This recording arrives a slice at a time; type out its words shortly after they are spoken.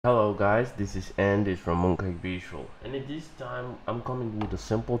Hello guys, this is Andy from Mooncake Visual, and in this time I'm coming with a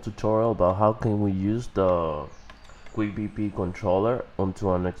simple tutorial about how can we use the QuickVP controller onto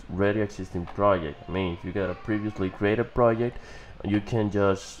an already existing project. I mean, if you got a previously created project, you can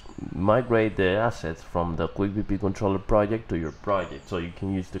just migrate the assets from the QuickVP controller project to your project, so you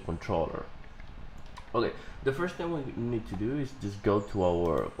can use the controller. Okay, the first thing we need to do is just go to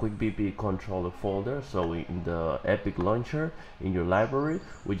our QuickVP controller folder. So in the Epic launcher in your library,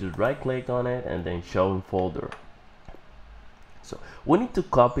 we just right click on it and then show in folder. So we need to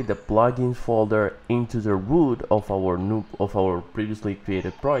copy the plugins folder into the root of our previously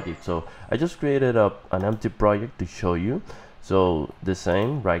created project. So I just created an empty project to show you. So the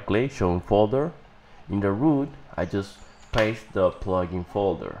same, right click, show in folder. In the root, I just paste the plugin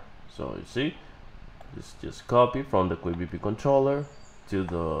folder. So you see, just copy from the QuickVP controller to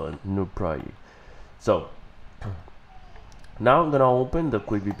the new project. So now I'm gonna open the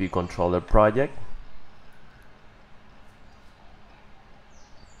QuickVP controller project.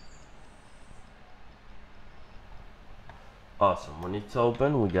 Awesome. When it's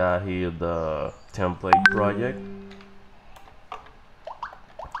open, we got here the template project.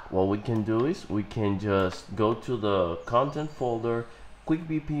 What we can do is we can just go to the content folder,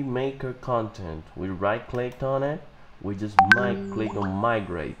 QuickVP maker content. We right clicked on it, we just click on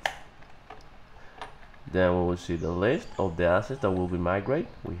migrate. Then we will see the list of the assets that will be migrate.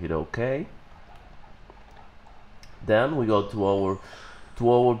 We hit OK. Then we go to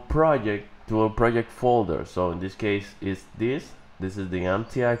our project folder. So in this case is this is the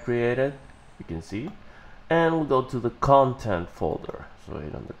empty I created, you can see, and we go to the content folder. So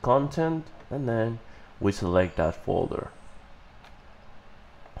hit on the content and then we select that folder.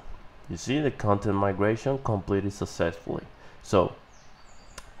 You see the content migration completed successfully. So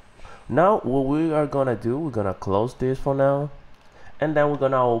now what we are gonna do, we're gonna close this for now, and then we're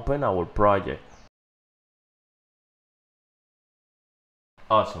gonna open our project.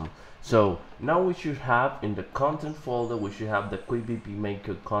 Awesome. So now we should have in the content folder, we should have the QuickVP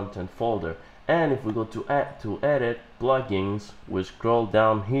maker content folder. And if we go to edit plugins, we scroll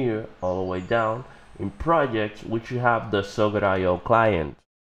down here all the way down. In projects, we should have the SocketIO client.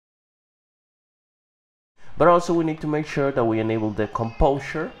 But also we need to make sure that we enable the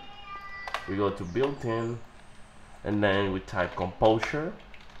composure. We go to built-in and then we type composure.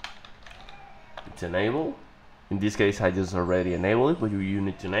 It's enabled. In this case I just already enabled it, but you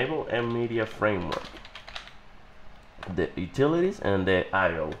need to enable and media framework, the utilities and the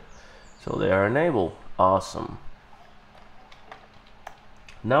IO. So they are enabled. Awesome.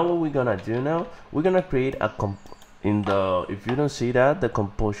 Now what we're gonna do now, we're gonna create a if you don't see that, the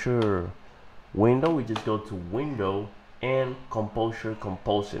composure window, we just go to window and composure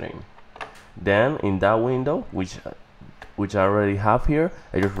compositing. Then in that window, which I already have here,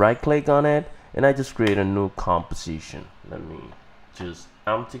 I just right click on it and I just create a new composition. Let me just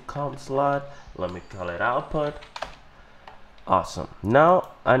empty comp slot, let me call it output. Awesome.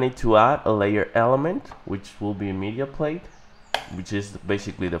 Now I need to add a layer element, which will be a media plate, which is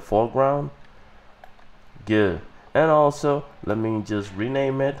basically the foreground. Good. And also let me just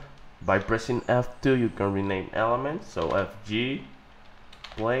rename it. By pressing F2 you can rename elements, so FG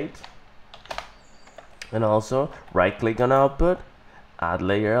plate, and also right click on output, add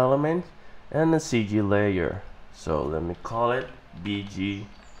layer element and a CG layer. So let me call it BG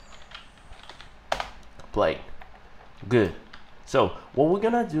plate. Good. So what we're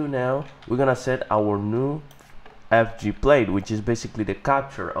gonna do now, we're gonna set our new FG plate, which is basically the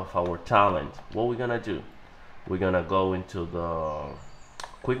capture of our talent. What we're gonna do, we're gonna go into the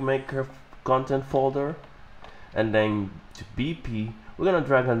QuickMaker content folder and then to BP, we're gonna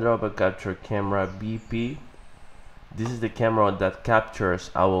drag and drop a capture camera BP. This is the camera that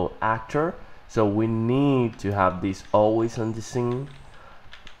captures our actor, so we need to have this always on the scene.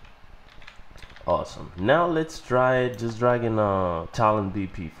 Awesome. Now let's try it, just dragging a talent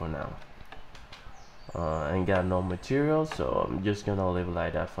BP for now. I ain't got no material, so I'm just gonna leave it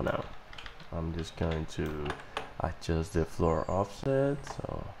like that for now. I'm just going to adjust the floor offset.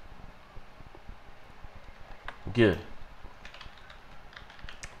 So good.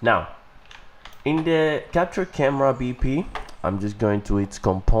 Now in the capture camera BP, I'm just going to its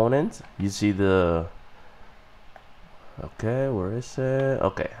components. You see the, okay, where is it?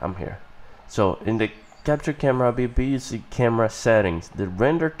 Okay, I'm here. So in the capture camera BP, you see camera settings, the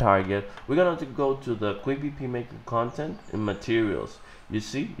render target. We're gonna have to go to the QuickVP maker content in materials. You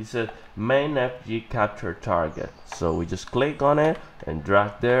see it says main FG capture target, so we just click on it and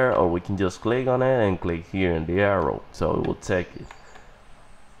drag there, or we can just click on it and click here in the arrow, so it will take it.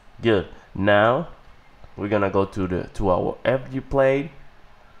 Good. Now we're gonna go to our FG plate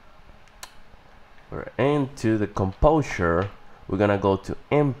we're into the composure. We're gonna go to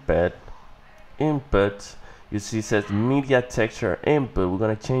input. You see it says media texture input. We're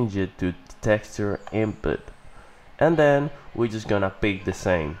gonna change it to texture input, and then we're just gonna pick the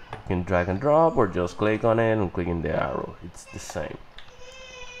same. You can drag and drop or just click on it and click in the arrow. It's the same.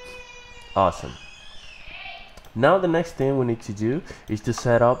 Awesome. Now the next thing we need to do is to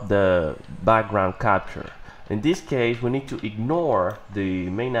set up the background capture. In this case, we need to ignore the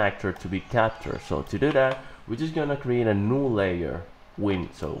main actor to be captured. So to do that, we're just gonna create a new layer.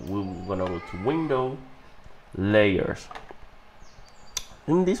 So we're gonna go to Window, Layers.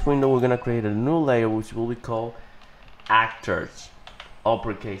 In this window, we're gonna create a new layer which will be called Actors.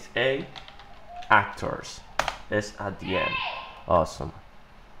 Uppercase A, Actors. S at the end. Awesome.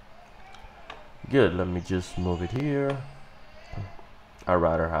 Good. Let me just move it here. I'd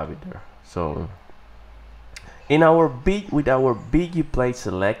rather have it there. So in our with our BG plate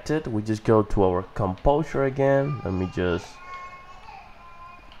selected, we just go to our composure again. Let me just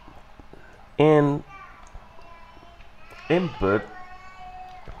in input.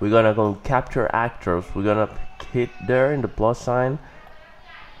 We're gonna go capture actors. We're gonna hit there in the plus sign.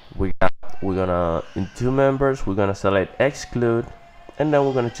 We're gonna in two members. We're gonna select exclude, and then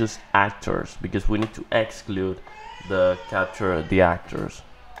we're gonna choose actors because we need to exclude the capture the actors.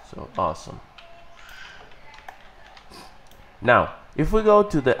 So awesome. Now if we go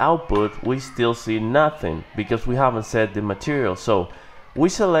to the output, we still see nothing because we haven't set the material. So we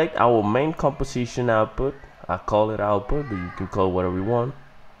select our main composition output. I call it output, but you can call it whatever you want.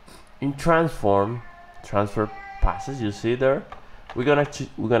 In transform, transfer passes, you see there, we're gonna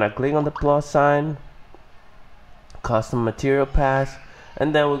click on the plus sign, custom material pass,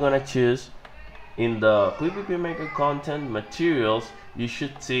 and then we're gonna choose in the QuickVP Maker content materials. You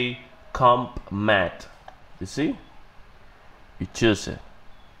should see comp matte. You see, you choose it.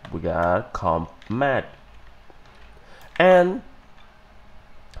 We got comp matte, and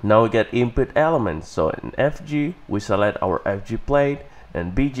now we get input elements. So in FG, we select our FG plate,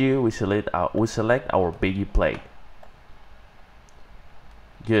 and BG, we select our BG plate.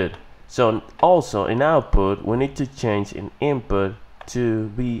 Good. So also in output, we need to change in input to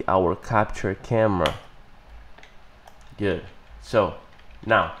be our capture camera. Good. So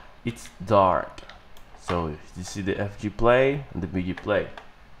now it's dark. So you see the FG plate and the BG plate.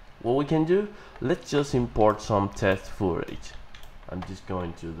 What we can do? Let's just import some test footage. I'm just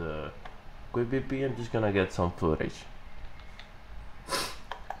going to the QuickVP. I'm just gonna get some footage.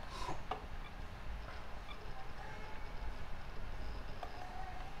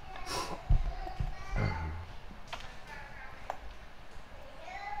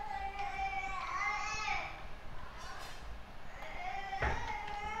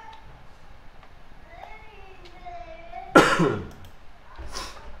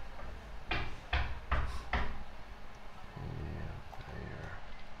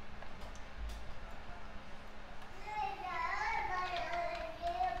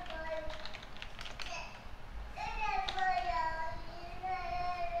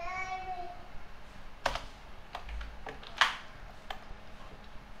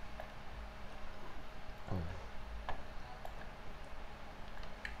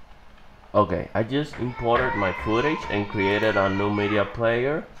 Okay, I just imported my footage and created a new media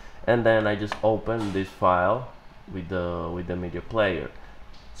player, and then I just opened this file with the media player.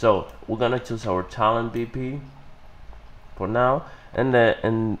 So we're gonna choose our talent BP for now, and then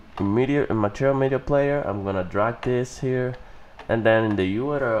in material media player, I'm gonna drag this here, and then in the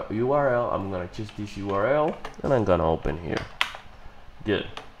URL I'm gonna choose this URL, and I'm gonna open here. Good.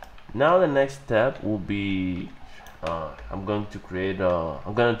 Now the next step will be I'm going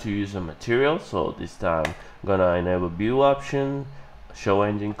to use a material. So this time I'm gonna enable view option, show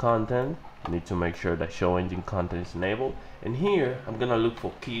engine content. You need to make sure that show engine content is enabled, and here I'm gonna look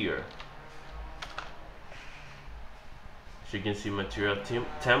for keyer. So you can see material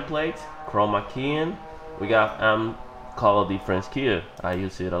templates, chroma keying. We got color difference keyer. I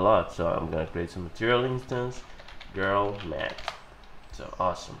use it a lot, so I'm gonna create some material instance, girl matte. So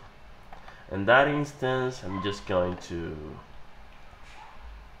awesome. In that instance, I'm just going to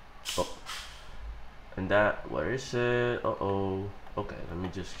where is it? Okay, let me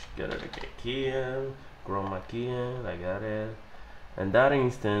just get it again. Keying, chroma keying, I got it. In that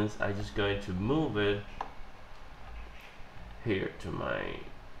instance, I'm just going to move it here to my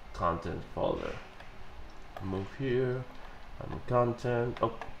content folder. Move here, content.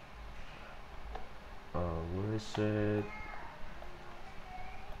 Where is it?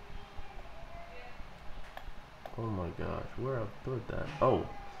 Oh my gosh, where I put that? Oh,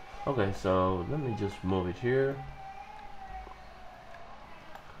 okay, so let me just move it here.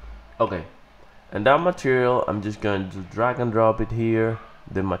 Okay, And that material, I'm just going to drag and drop it here,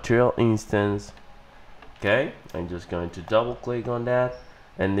 the material instance. Okay, I'm just going to double click on that,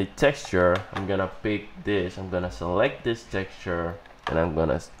 and the texture, I'm gonna pick this, I'm gonna select this texture, and I'm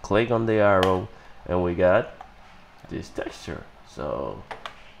gonna click on the arrow, and we got this texture. So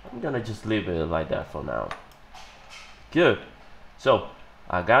I'm gonna just leave it like that for now. Good. So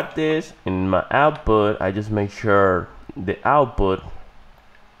I got this in my output. I just make sure the output,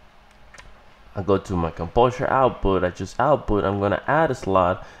 I go to my composure output, I just output, I'm gonna add a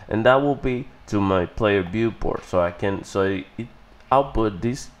slot, and that will be to my player viewport, so I can it output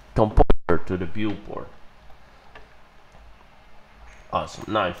this composure to the viewport.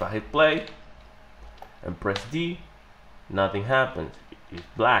 Awesome. Now if I hit play and press D, nothing happens. It's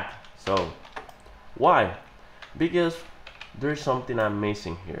black. So why? Because there's something I'm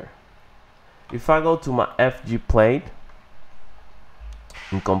missing here. If I go to my FG plate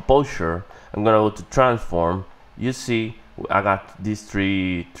in composure, I'm gonna go to transform. You see I got these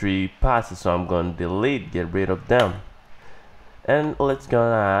three passes, so I'm gonna delete, get rid of them, and let's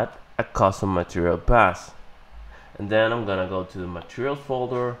gonna add a custom material pass. And then I'm gonna go to the materials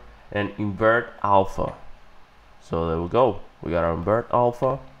folder and invert alpha. So there we go, we got our invert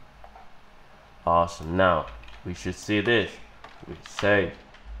alpha. Awesome. Now we should see this. We say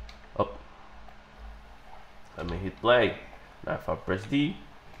up. Let me hit play. Now if I press D,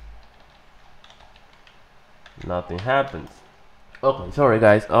 nothing happens. Okay, sorry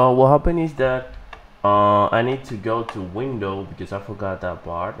guys. What happened is that I need to go to window because I forgot that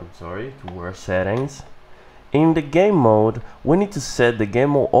part. I'm sorry. To where settings. In the game mode, we need to set the game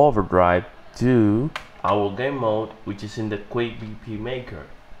mode overdrive to our game mode, which is in the QuickVP maker,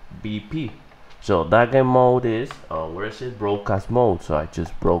 BP. So that game mode is where is it? Broadcast mode. So I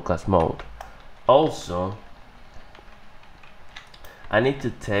choose broadcast mode. Also, I need to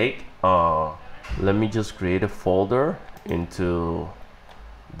take let me just create a folder into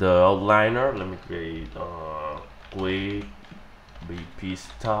the outliner. Let me create QuickVP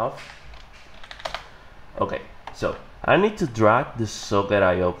stuff. Okay, so I need to drag the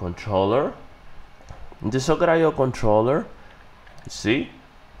SocketIO controller. The SocketIO controller, you see,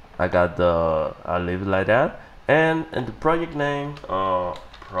 I got the, I'll leave it like that, and the project name,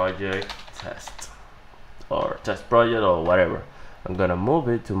 project test or test project or whatever. I'm gonna move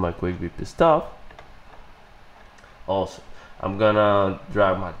it to my QuickVP stuff. Also, I'm gonna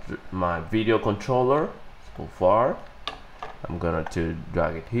drag my video controller so far. I'm gonna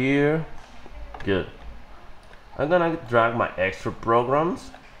drag it here. Good. I'm gonna drag my extra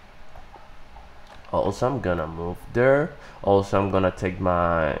programs. Also, I'm gonna move there. Also, I'm gonna take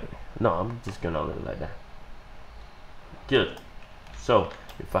my, no, I'm just gonna leave it like that. Good. So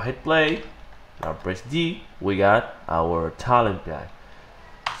if I hit play, now press D, we got our talent pack.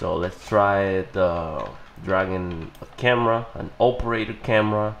 So let's try dragging a camera, an operator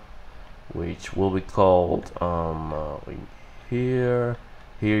camera, which will be called here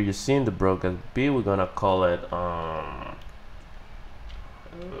you see in the broadcast B, we're gonna call it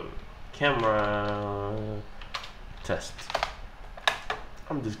camera test.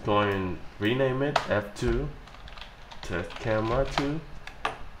 I'm just going to rename it F2 test camera 2,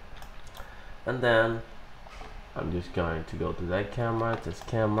 and then I'm just going to go to that camera, test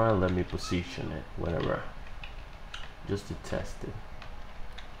camera, let me position it whatever, just to test it.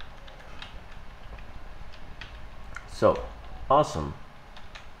 So awesome.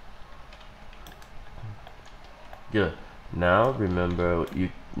 Good. Now remember, you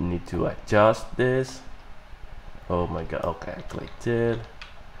need to adjust this. Oh my god. Okay, I clicked it.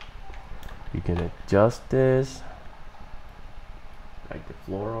 You can adjust this like the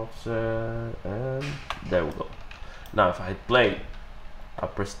floor offset, and there we go. Now if I hit play, I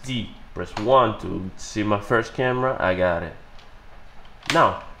press D, press 1 to see my first camera. I got it.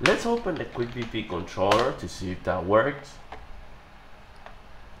 Now let's open the QuickVP controller to see if that works.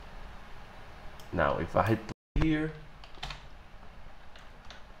 Now if I hit play here,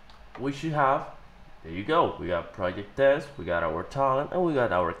 we should have, there you go, we got project test, we got our talent, and we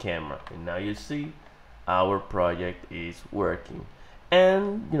got our camera. And now you see our project is working.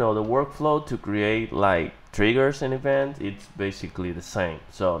 And you know, the workflow to create like triggers and events, it's basically the same,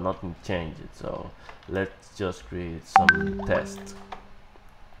 so nothing changes. So let's just create some tests.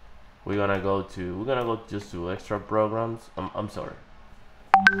 We're gonna go just to extra programs. I'm sorry,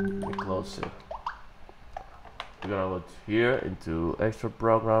 let me close it. We're gonna go to here into extra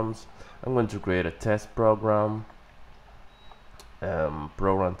programs. I'm going to create a test program.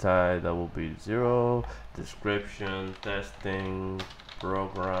 Program type, that will be 0, description, testing,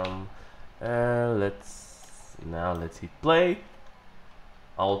 program, and let's hit play.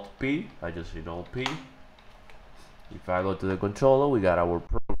 Alt P. I just hit Alt P. If I go to the controller, we got our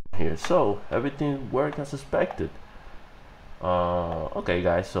program here. So everything worked as expected. Okay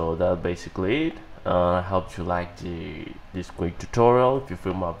guys, so that's basically it. I hope you like this quick tutorial. If you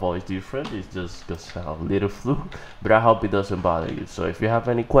feel my voice different, it's just because I have a little flu, but I hope it doesn't bother you. So if you have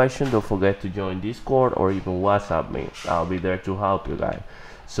any questions, don't forget to join Discord or even WhatsApp me. I'll be there to help you guys.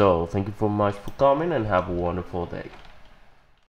 So thank you so much for coming and have a wonderful day.